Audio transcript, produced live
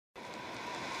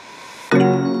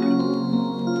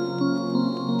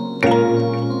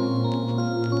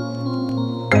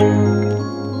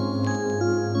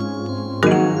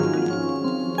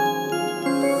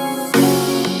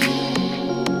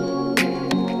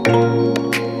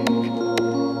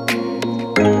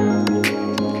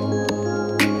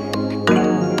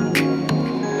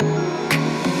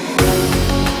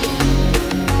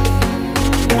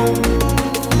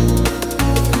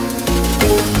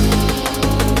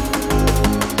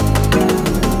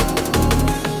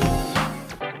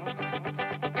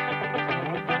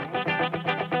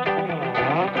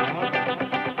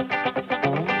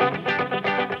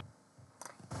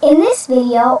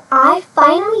video, I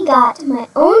finally got my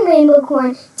own rainbow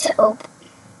corn to open.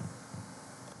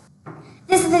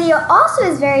 This video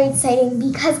also is very exciting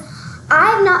because I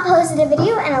have not posted a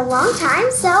video in a long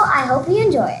time, so I hope you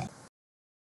enjoy it.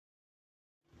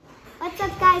 What's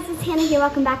up guys, it's Hannah here.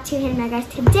 Welcome back to Hannah Guys.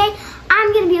 Today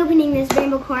I'm going to be opening this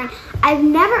rainbow corn. I've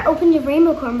never opened a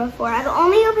rainbow corn before. I've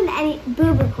only opened any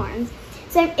boober corns.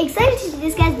 So I'm excited to do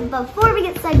this, guys, but before we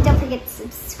get started, don't forget to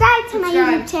subscribe to my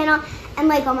YouTube channel and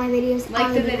like all my videos.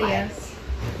 Like the videos.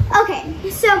 Okay,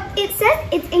 so it says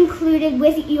it's included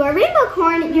with your rainbow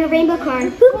corn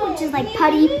hoop, which is like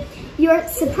putty, your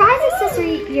surprise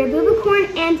accessory, your boober corn,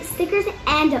 and stickers,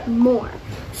 and more.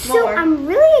 So I'm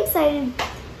really excited,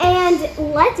 and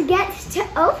let's get to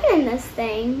opening this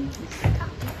thing.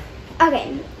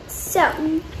 Okay, so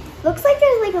looks like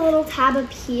there's like a little tab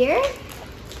up here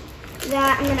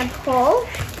that I'm gonna pull.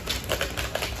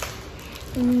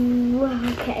 Ooh,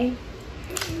 okay.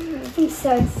 I'm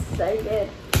so excited.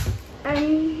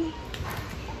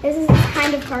 This is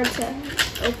kind of hard to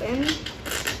open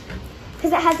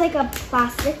because it has like a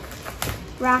plastic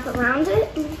wrap around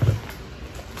it.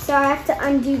 So I have to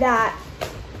undo that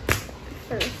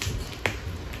first.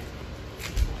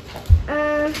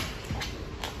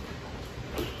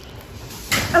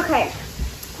 Okay.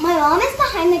 My mom is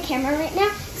behind the camera right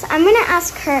now, so I'm gonna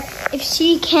ask her if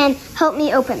she can help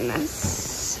me open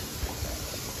this.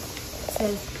 It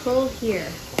says pull here.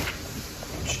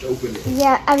 Just open it.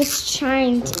 Yeah, I was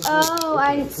trying to. Oh,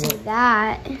 I didn't see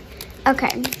that.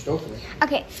 Okay. Just open it.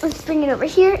 Okay, let's bring it over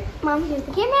here. Mom, here's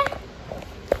the camera.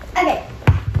 Okay.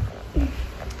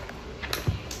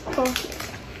 Pull here.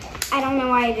 I don't know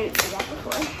why I didn't see that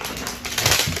before.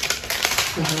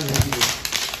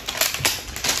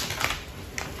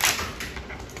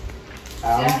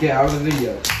 I'll get out of the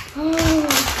video. Oh,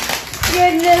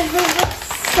 goodness, this looks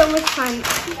so much fun.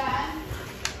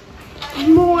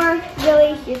 More?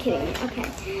 Really? You're kidding me. Okay.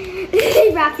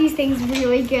 They wrap these things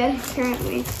really good,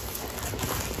 apparently.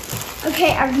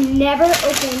 Okay, I've never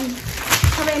opened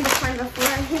a rainbow corn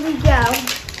before. Here we go.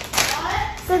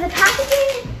 So the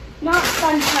packaging, not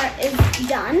fun part, is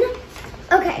done.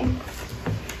 Okay.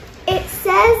 It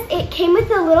says, it came with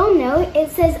a little note.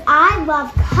 It says, I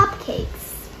love cupcakes.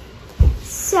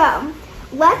 So,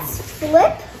 let's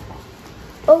flip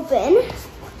open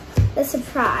the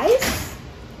surprise.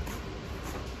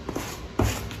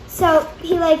 So,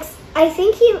 I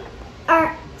think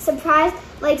our surprise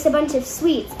likes a bunch of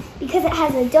sweets because it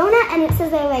has a donut and it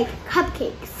says I like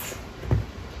cupcakes.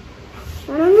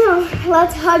 I don't know.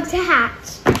 Let's hug to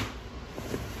hatch.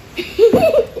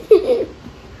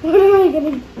 What am I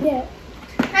gonna get?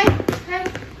 Hi.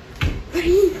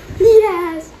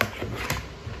 Yes.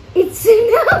 It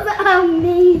smells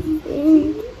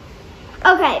amazing.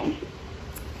 Okay,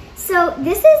 so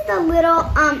this is the little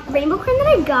rainbow corn that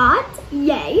I got.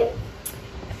 Yay.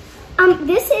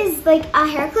 This is like a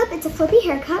hair clip. It's a flippy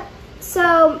haircut.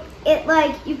 So it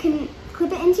you can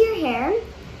clip it into your hair.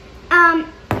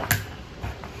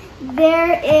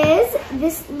 There is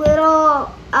this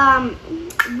little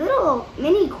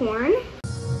mini corn.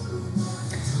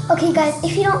 Okay guys,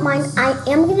 if you don't mind, I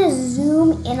am gonna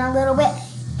zoom in a little bit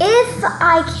if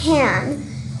I can,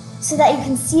 so that you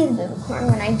can see the boober corn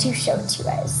when I do show it to you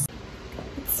guys.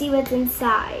 Let's see what's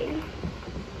inside.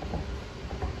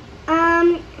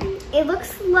 It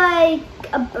looks like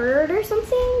a bird or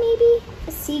something, maybe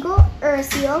a seagull or a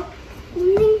seal,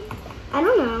 something. I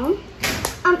don't know.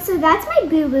 So that's my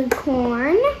boober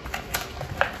corn.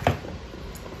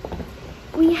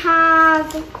 We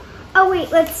have. Oh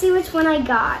wait, let's see which one I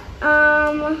got. I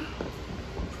don't know.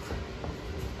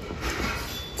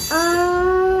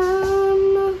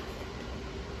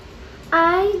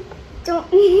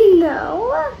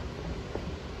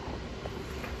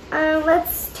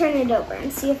 Let's turn it over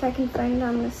and see if I can find it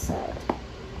on this side.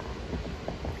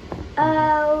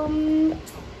 I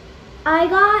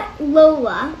got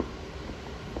Lola.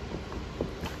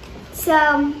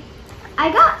 So,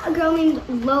 I got a girl named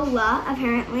Lola,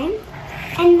 apparently.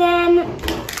 And then,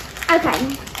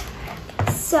 okay.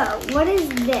 So, what is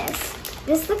this?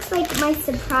 This looks like my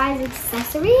surprise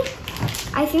accessory.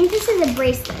 I think this is a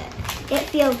bracelet. It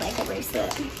feels like a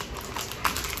bracelet.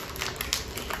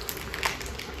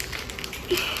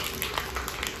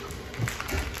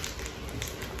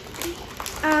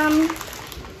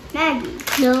 Maggie.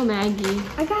 No, Maggie.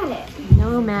 I got it.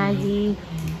 No, Maggie.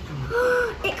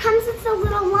 It comes with a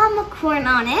little llama corn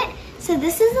on it. So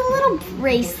this is a little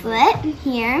bracelet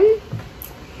here.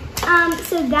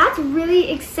 So that's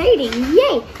really exciting.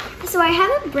 Yay! So I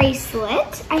have a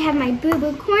bracelet. I have my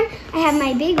boo-boo corn. I have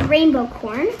my big rainbow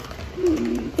corn.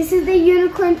 This is the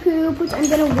unicorn poop, which I'm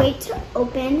gonna wait to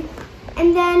open.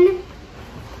 And then,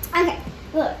 okay,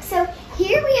 look. So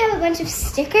here we have a bunch of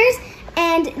stickers,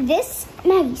 and this,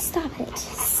 Maggie, stop it.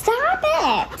 Stop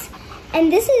it.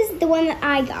 And this is the one that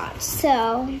I got.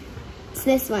 So it's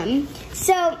this one.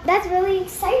 So that's really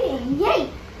exciting. Yay.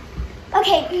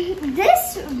 Okay,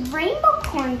 this rainbow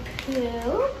corn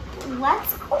poo,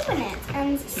 let's open it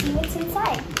and see what's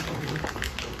inside.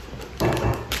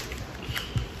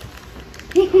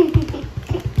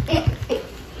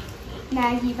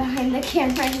 Maggie behind the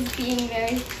camera is being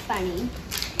very funny.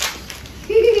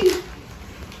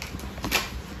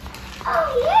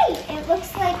 Oh, yay! It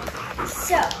looks like,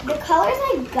 so the colors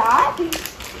I got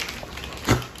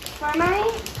for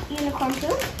my unicorn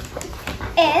poo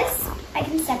is, I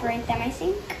can separate them, I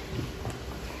think.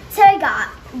 So I got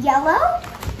yellow,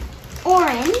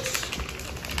 orange,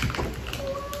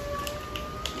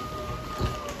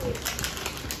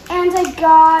 and I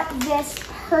got this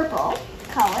purple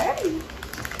color.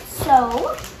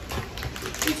 So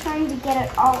I'm trying to get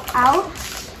it all out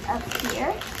of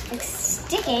here. It's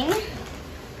sticking.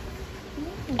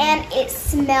 And it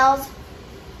smells,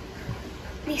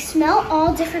 they smell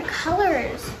all different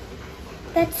colors.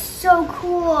 That's so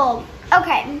cool.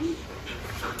 Okay,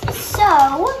 so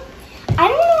I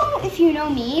don't know if you know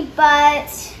me,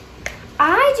 but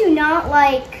I do not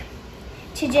like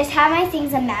to just have my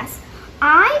things a mess.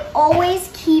 I always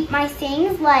keep my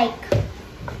things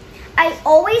I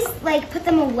always put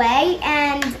them away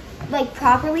and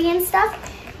properly and stuff.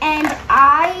 And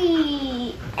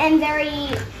I am very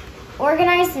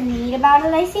organized and neat about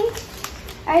it, I think.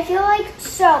 I feel like,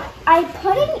 so I'm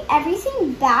putting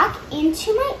everything back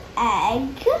into my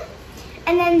egg.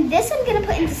 And then this I'm gonna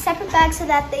put into separate bags so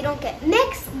that they don't get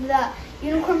mixed. The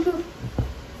unicorn poop,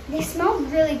 they smell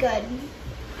really good.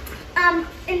 And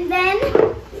then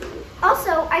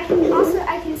also I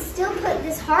can still put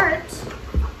this heart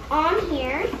on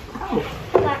here. Oh,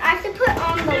 hold on, I have to put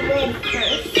on the lid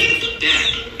first.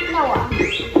 Noah.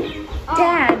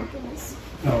 Dad. Oh, goodness.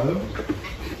 No.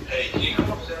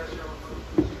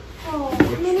 Oh, a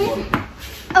minute.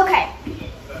 Okay.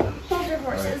 Hold your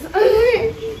horses.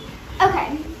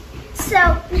 Okay. So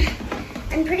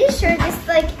I'm pretty sure this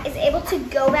is able to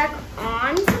go back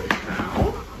on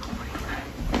somehow.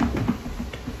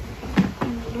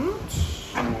 I'm not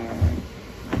sure.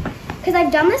 Because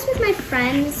I've done this with my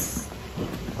friend's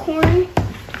corn,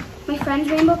 my friend's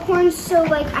rainbow corn, so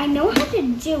I know how to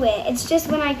do it. It's just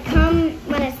when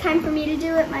it's time for me to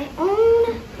do it my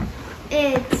own,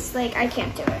 it's I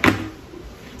can't do it.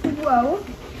 Whoa.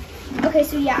 Okay,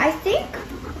 so yeah, I think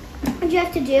what you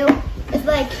have to do is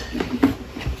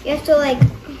you have to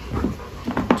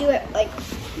do it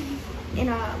in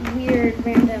a weird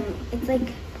random, it's you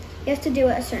have to do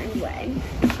it a certain way,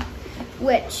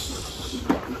 which,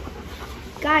 yeah.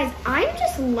 Guys, I'm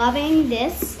just loving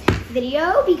this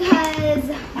video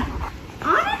because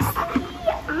honestly,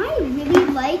 I really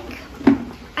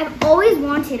I've always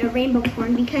wanted a rainbow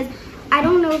corn because I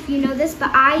don't know if you know this,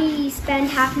 but I spend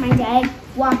half my day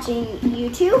watching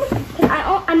YouTube because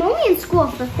I'm only in school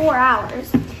for 4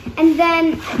 hours. And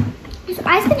then so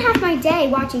I spend half my day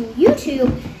watching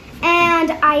YouTube,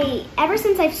 and ever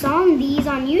since I've saw these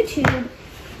on YouTube,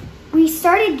 we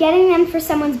started getting them for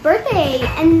someone's birthday,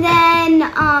 and then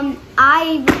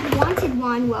I wanted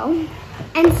one, whoa.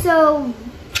 And so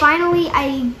finally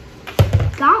I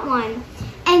got one.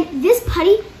 And this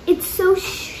putty, it's so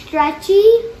stretchy.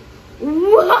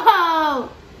 Whoa!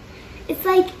 It's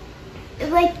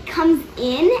it comes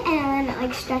in and then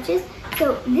it stretches.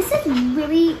 So this is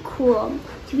really cool,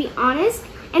 to be honest.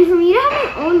 And for me to have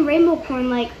my own rainbow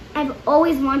corn, I've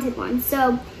always wanted one.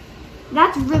 So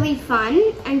that's really fun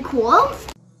and cool.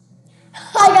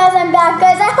 Hi guys, I'm back,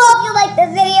 guys. I hope you liked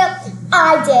this video.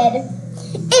 I did.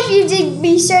 If you did,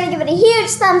 be sure to give it a huge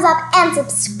thumbs up and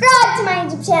subscribe to my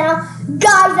YouTube channel.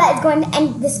 Guys, that is going to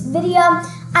end this video.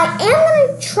 I am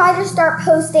going to try to start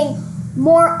posting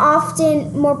more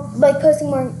often, posting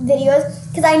more videos,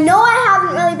 because I know I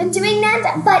haven't really been doing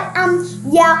that, but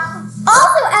yeah.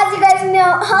 Also, as you guys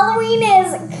know, Halloween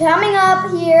is coming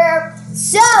up here,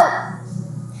 so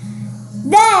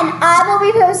then I will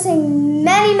be posting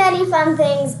many, many fun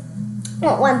things.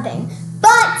 Well, one thing,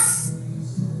 but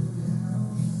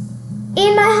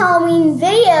in my Halloween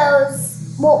videos,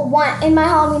 in my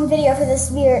Halloween video for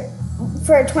this year,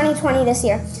 for 2020 this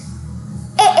year,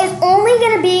 it is only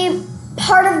going to be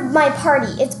part of my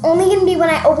party. It's only going to be when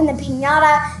I open the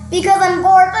piñata, because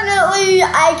unfortunately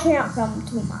I can't film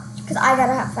too much because I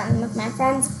gotta have fun with my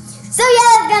friends. So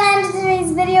yeah, that's gonna end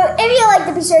today's video. If you liked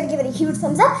it, be sure to give it a huge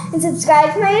thumbs up and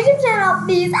subscribe to my YouTube channel.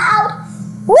 Peace out.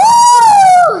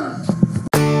 Woo!